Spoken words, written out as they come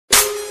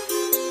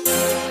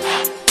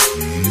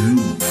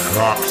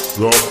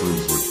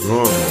cocksuckers are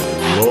gonna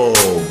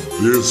love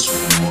this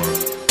one.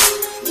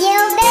 Yo,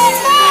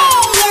 baby!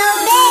 Yo,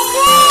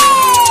 baby!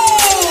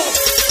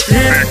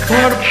 This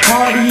for the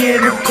party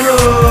in the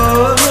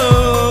club.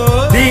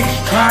 Niggas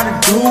try to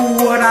do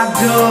what I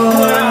do.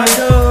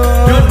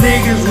 Them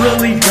niggas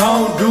really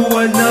don't do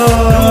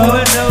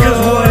enough. Cause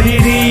what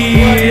it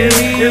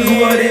is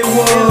what it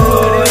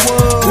was.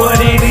 What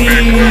it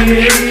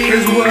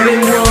is what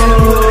it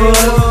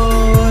was.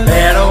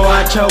 Better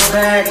watch your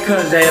back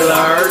cause they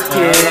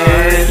lurking.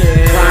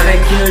 Tryna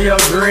kill your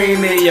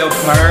dream and your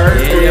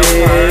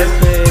purpose.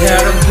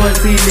 Tell them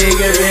pussy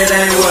niggas it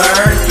ain't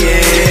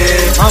working.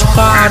 I'm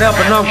fired up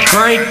and I'm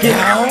cranking.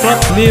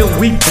 Fuck me and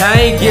we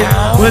banging.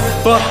 What the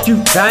fuck you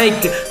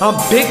thinking? I'm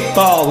big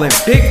ballin',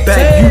 big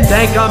bang. You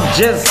think I'm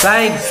just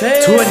saying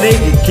to a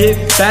nigga get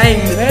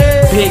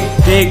banged?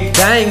 Big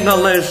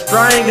dangling,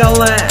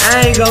 strangling,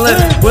 angling.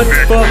 What the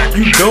fuck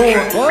you doing?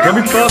 Don't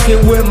be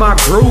fucking with my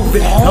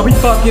grooving. Don't be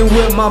fucking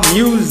with my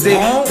music.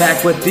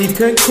 Back with the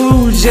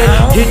conclusion.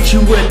 Hit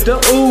you with the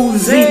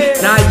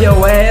Uzi. Now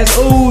your ass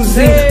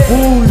oozy,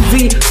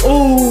 woozy,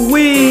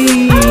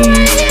 ooh-wee.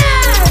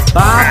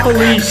 Bye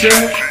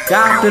Felicia,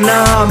 got the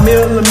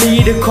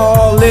 9mm,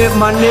 call it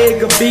my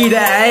nigga be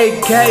the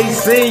AK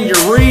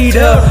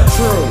senorita.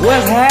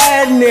 What's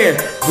happening?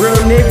 Real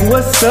nigga,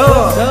 what's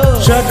up?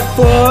 Shut the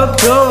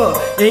fuck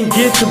up and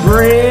get your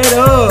bread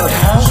up.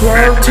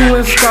 Swerve to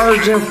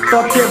excursion,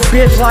 fuck that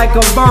bitch like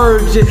a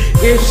virgin.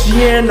 If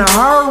she in a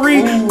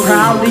hurry,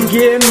 probably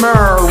get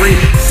married.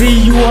 See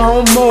you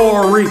on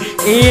Maury,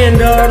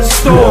 end of the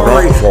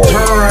story.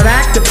 Turn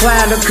act the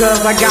platter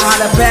cause I got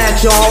a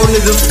batch on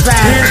the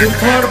dispatch.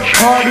 For the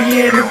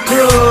party in the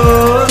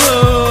club.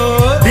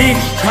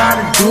 Niggas try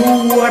to do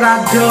what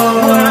I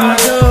done.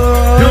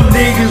 Them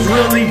niggas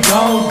really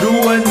don't do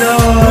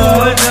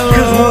enough.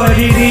 Cause what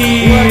it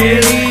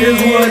is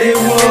what it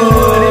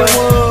was.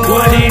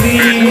 What it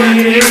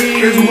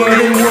is what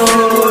it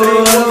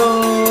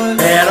was.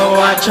 Better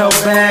watch your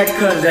back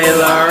cause they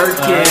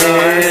lurking.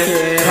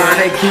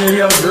 Tryna kill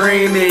your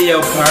dream and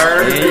your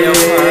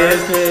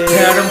purpose.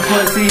 Tell them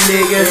pussy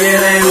niggas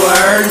it ain't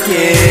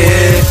working.